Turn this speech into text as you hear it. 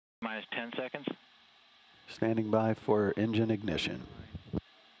Minus 10 seconds. Standing by for engine ignition.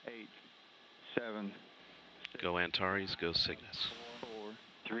 8, 7. Go Antares, go Cygnus. 4,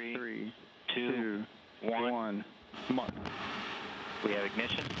 3, 2, 1. Mark. We have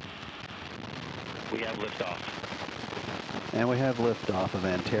ignition. We have liftoff. And we have liftoff of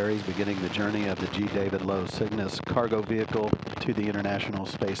Antares, beginning the journey of the G. David Low Cygnus cargo vehicle to the International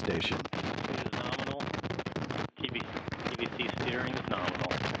Space Station. It is nominal. TVC steering is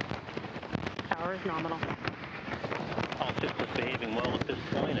nominal. Power is nominal. All systems behaving well at this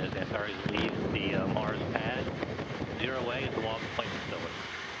point as Antares leaves the Mars pad. 0A at the Wallops Flight Facility.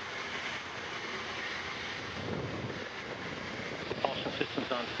 Propulsion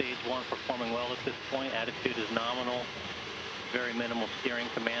systems on stage 1 performing well at this point. Attitude is nominal. Very minimal steering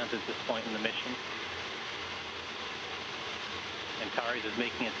commands at this point in the mission. Antares is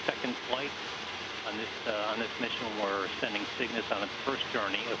making its second flight. On this mission, we're sending Cygnus on its first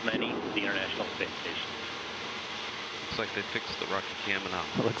journey of many to the International Space Station. Looks like they fixed the rocket cam and out.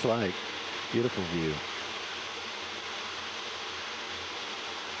 Looks like. Beautiful view.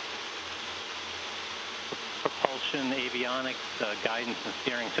 Propulsion, avionics, guidance, and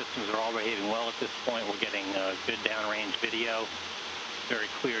steering systems are all behaving well at this point. We're getting good downrange video. Very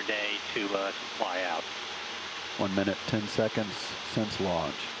clear day to fly out. 1 minute, 10 seconds since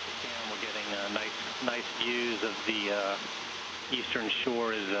launch. And we're getting nice views of the eastern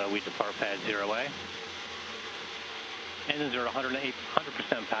shore as we depart pad 0A. Engines are at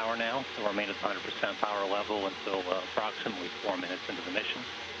 100% power now, so we'll remain at 100% power level until approximately 4 minutes into the mission.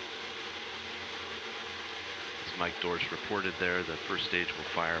 As Mike Dorsch reported there, the first stage will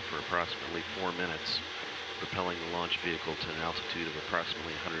fire for approximately 4 minutes, propelling the launch vehicle to an altitude of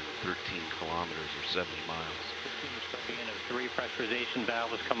approximately 113 kilometers or 70 miles. Beginning of 3 pressurization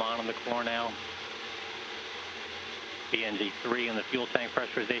valves come on the core now. BNG3 and the fuel tank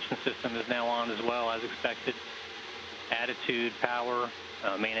pressurization system is now on as well, as expected. Attitude, power,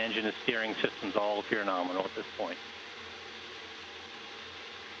 main engine and steering systems all appear nominal at this point.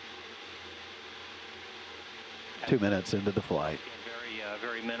 Two minutes into the flight.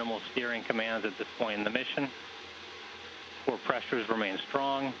 Very minimal steering commands at this point in the mission. Core pressures remain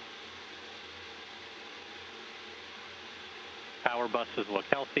strong. Power buses look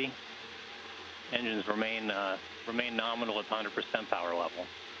healthy. Engines remain nominal at 100% power level.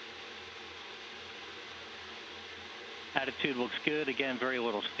 Attitude looks good. Again, very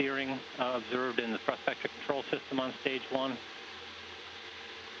little steering observed in the thrust vector control system on stage 1.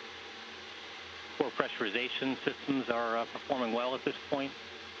 Core pressurization systems are performing well at this point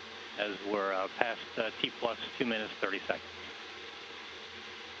as we're past T plus 2 minutes 30 seconds.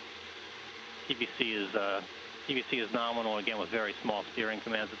 TVC is nominal, again, with very small steering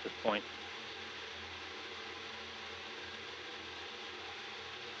commands at this point.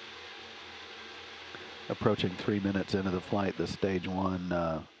 Approaching 3 minutes into the flight, the stage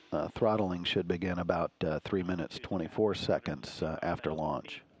 1 throttling should begin about 3 minutes 24 seconds after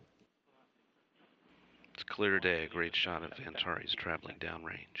launch. It's a clear day, a great shot of Antares traveling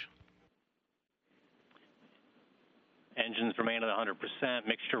downrange. Engines remain at 100%.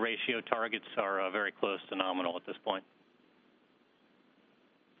 Mixture ratio targets are very close to nominal at this point.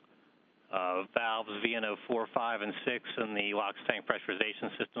 Valves VNO 4, 5, and 6 and the LOX tank pressurization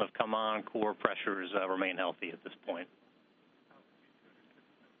system have come on. Core pressures remain healthy at this point.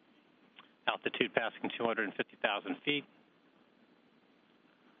 Altitude passing 250,000 feet.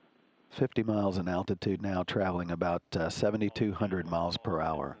 50 miles in altitude now, traveling about 7,200 miles per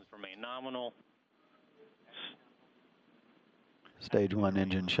hour. Remain nominal. Stage 1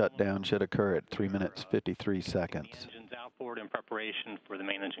 engine shutdown should occur at 3 minutes 53 seconds. Engines outboard in preparation for the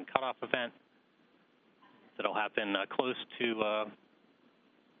main engine cutoff event. That'll happen close to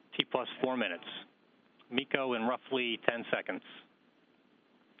T plus 4 minutes. MECO in roughly 10 seconds.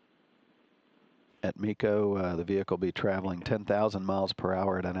 At MECO, the vehicle will be traveling 10,000 miles per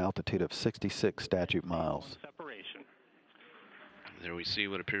hour at an altitude of 66 statute miles. Separation. There we see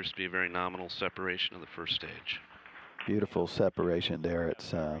what appears to be a very nominal separation of the first stage. Beautiful separation there. It's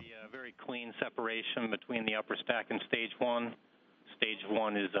very clean separation between the upper stack and stage 1. Stage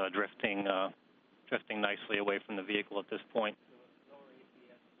 1 is drifting nicely away from the vehicle at this point.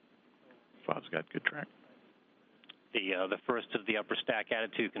 Fob's got good track. The first of the upper stack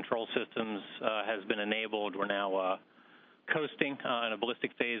attitude control systems has been enabled. We're now coasting in a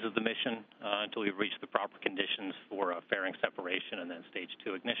ballistic phase of the mission until we've reached the proper conditions for fairing separation and then stage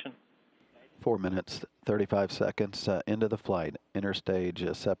 2 ignition. 4 minutes 35 seconds into the flight.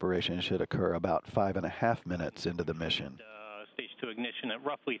 Interstage separation should occur about 5.5 minutes into the mission. Stage 2 ignition at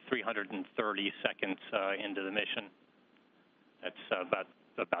roughly 330 seconds into the mission. That's about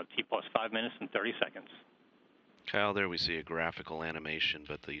about T plus 5 minutes and 30 seconds. Kyle, there we see a graphical animation,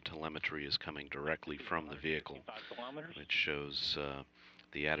 but the telemetry is coming directly from the vehicle, which shows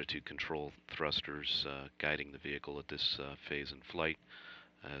the attitude control thrusters guiding the vehicle at this phase in flight.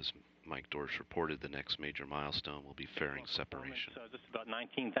 As Mike Dorsch reported, the next major milestone will be fairing separation. Just about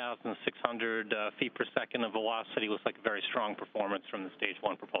 19,600 feet per second of velocity. Looks like a very strong performance from the Stage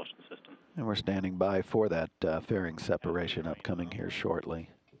 1 propulsion system. And we're standing by for that fairing separation upcoming here shortly.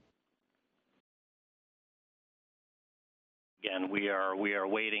 Again, we are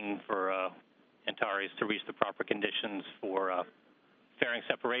waiting for Antares to reach the proper conditions for fairing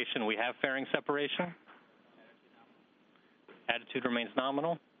separation. We have fairing separation. Attitude remains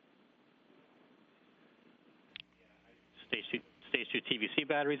nominal. Stage 2 TVC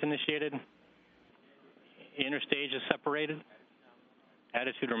batteries initiated. Interstage is separated.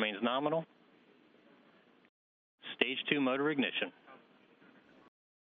 Attitude remains nominal. Stage 2 motor ignition.